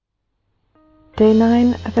Day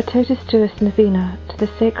 9 of a Totus2us Novena to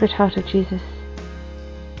the Sacred Heart of Jesus.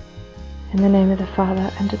 In the name of the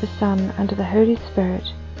Father, and of the Son, and of the Holy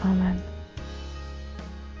Spirit. Amen.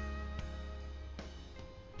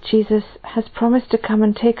 Jesus has promised to come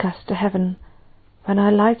and take us to heaven when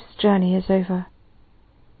our life's journey is over.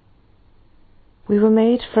 We were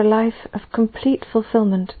made for a life of complete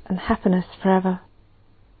fulfillment and happiness forever.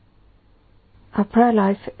 Our prayer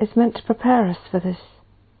life is meant to prepare us for this.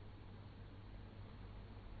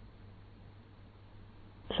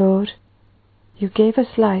 Lord, you gave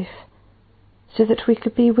us life so that we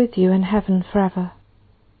could be with you in heaven forever.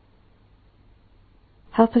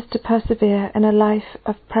 Help us to persevere in a life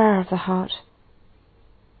of prayer of the heart,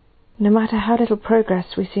 no matter how little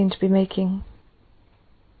progress we seem to be making.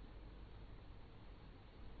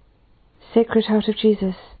 Sacred Heart of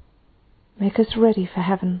Jesus, make us ready for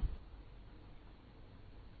heaven.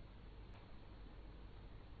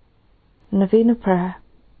 Novena Prayer.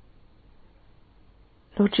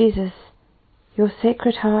 Lord Jesus, your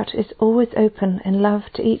Sacred Heart is always open in love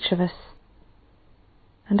to each of us,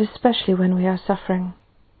 and especially when we are suffering.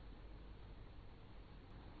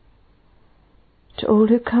 To all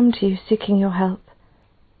who come to you seeking your help,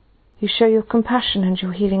 you show your compassion and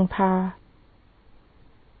your healing power.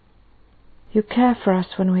 You care for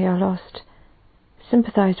us when we are lost,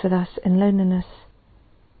 sympathize with us in loneliness,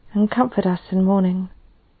 and comfort us in mourning.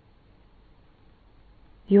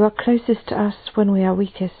 You are closest to us when we are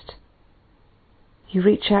weakest. You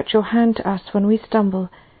reach out your hand to us when we stumble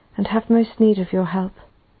and have most need of your help.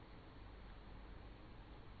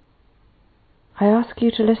 I ask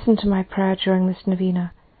you to listen to my prayer during this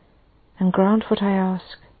novena and grant what I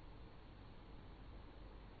ask.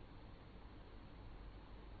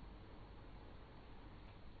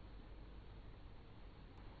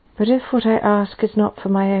 But if what I ask is not for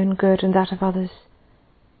my own good and that of others,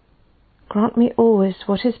 grant me always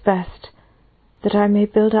what is best, that I may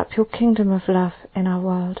build up your kingdom of love in our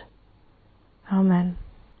world. Amen.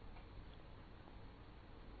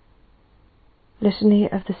 Litany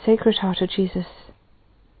of the Sacred Heart of Jesus.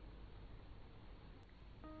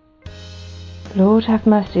 Lord, have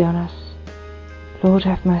mercy on us. Lord,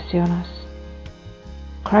 have mercy on us.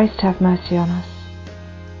 Christ, have mercy on us.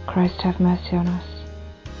 Christ, have mercy on us.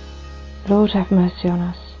 Lord, have mercy on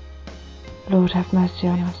us. Lord, have mercy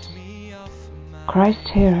on us. Christ,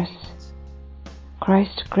 hear us.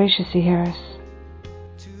 Christ, graciously hear us.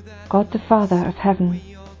 God the Father of heaven,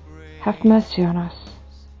 have mercy on us.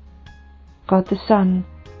 God the Son,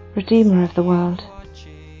 Redeemer of the world,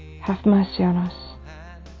 have mercy on us.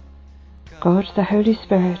 God the Holy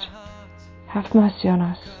Spirit, have mercy on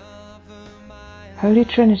us. Holy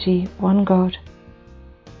Trinity, one God,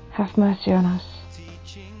 have mercy on us.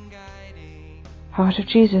 Heart of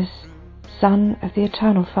Jesus, Son of the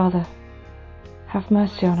Eternal Father, have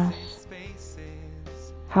mercy on us.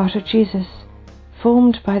 Heart of Jesus,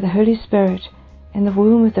 formed by the Holy Spirit in the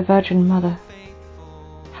womb of the Virgin Mother,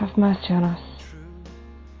 have mercy on us.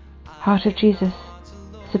 Heart of Jesus,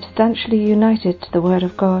 substantially united to the Word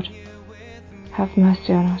of God, have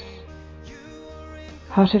mercy on us.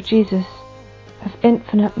 Heart of Jesus, of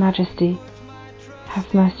infinite majesty,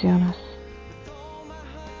 have mercy on us.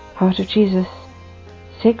 Heart of Jesus,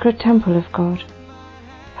 Sacred Temple of God,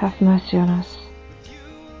 have mercy on us.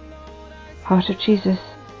 Heart of Jesus,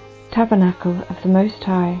 Tabernacle of the Most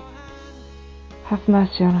High, have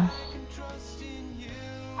mercy on us.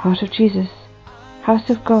 Heart of Jesus, House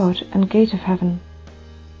of God and Gate of Heaven,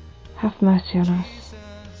 have mercy on us.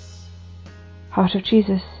 Heart of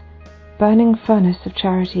Jesus, Burning Furnace of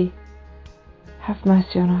Charity, have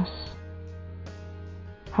mercy on us.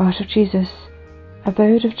 Heart of Jesus,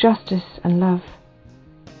 Abode of Justice and Love,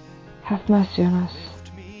 have mercy on us.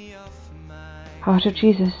 Heart of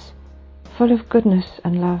Jesus, full of goodness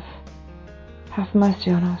and love, have mercy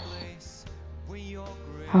on us.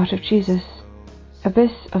 Heart of Jesus,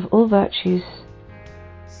 abyss of all virtues,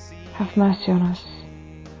 have mercy on us.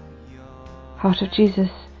 Heart of Jesus,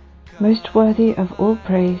 most worthy of all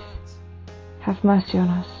praise, have mercy on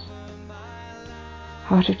us.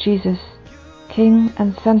 Heart of Jesus, King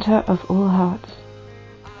and Centre of all hearts,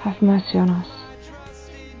 have mercy on us.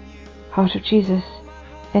 Heart of Jesus,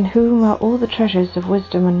 in whom are all the treasures of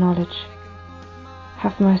wisdom and knowledge,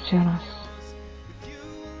 have mercy on us.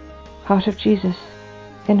 Heart of Jesus,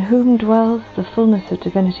 in whom dwells the fullness of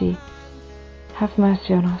divinity, have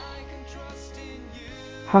mercy on us.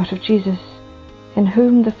 Heart of Jesus, in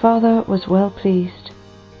whom the Father was well pleased,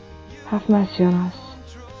 have mercy on us.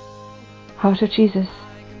 Heart of Jesus,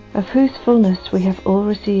 of whose fullness we have all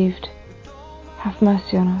received, have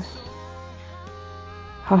mercy on us.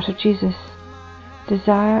 Heart of Jesus,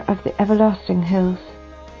 Desire of the everlasting hills,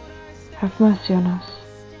 have mercy on us.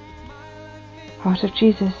 Heart of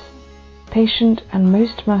Jesus, patient and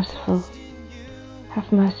most merciful, have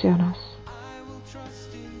mercy on us.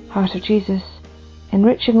 Heart of Jesus,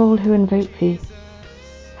 enriching all who invoke thee,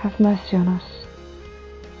 have mercy on us.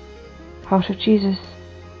 Heart of Jesus,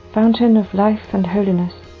 fountain of life and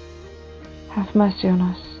holiness, have mercy on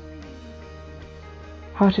us.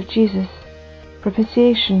 Heart of Jesus,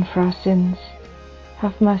 propitiation for our sins,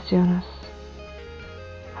 have mercy on us.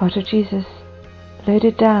 Heart of Jesus,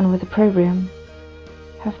 loaded down with opprobrium,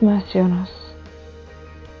 have mercy on us.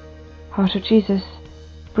 Heart of Jesus,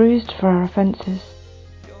 bruised for our offences,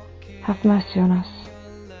 have mercy on us.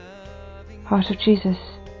 Heart of Jesus,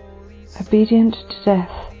 obedient to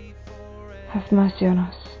death, have mercy on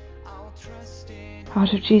us.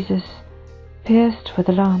 Heart of Jesus, pierced with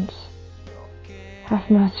a lance, have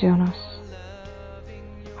mercy on us.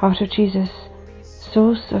 Heart of Jesus,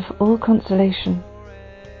 source of all consolation,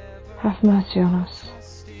 have mercy on us.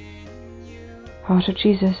 Heart of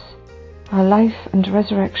Jesus, our life and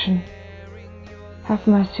resurrection, have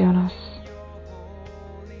mercy on us.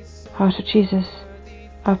 Heart of Jesus,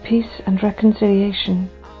 our peace and reconciliation,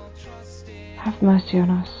 have mercy on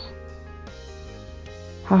us.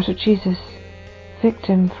 Heart of Jesus,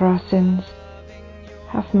 victim for our sins,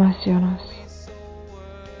 have mercy on us.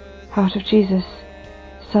 Heart of Jesus,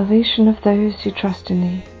 salvation of those who trust in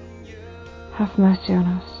thee, have mercy on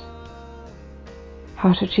us.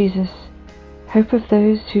 Heart of Jesus, hope of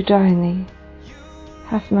those who die in thee,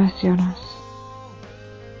 have mercy on us.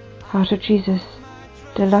 Heart of Jesus,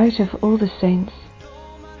 delight of all the saints,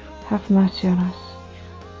 have mercy on us.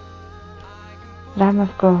 Lamb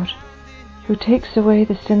of God, who takes away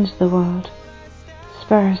the sins of the world,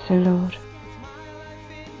 spare us, O Lord.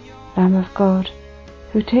 Lamb of God,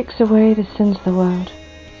 who takes away the sins of the world,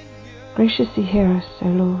 graciously hear us, O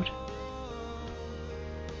Lord.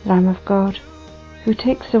 Lamb of God, who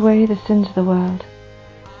takes away the sins of the world,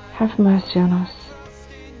 have mercy on us.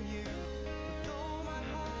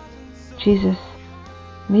 Jesus,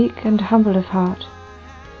 meek and humble of heart,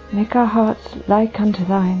 make our hearts like unto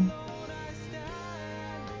thine.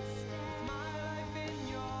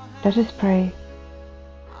 Let us pray.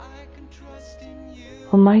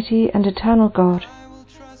 Almighty and eternal God,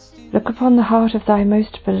 look upon the heart of thy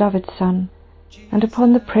most beloved Son, and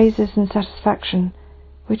upon the praises and satisfaction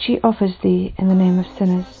which he offers thee in the name of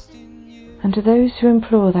sinners, and to those who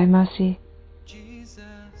implore thy mercy.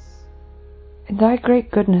 In thy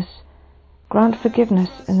great goodness, grant forgiveness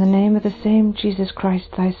in the name of the same Jesus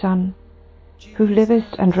Christ thy Son, who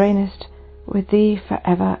livest and reignest with thee for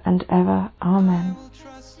ever and ever. Amen.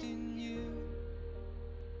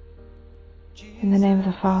 In the name of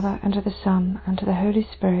the Father, and of the Son, and of the Holy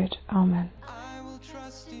Spirit. Amen. I will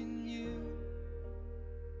trust in you,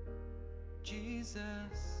 Jesus.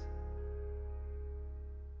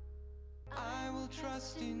 I will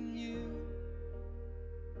trust in you,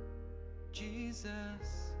 Jesus.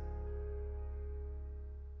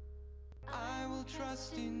 I will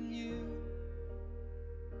trust in you,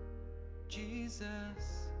 Jesus.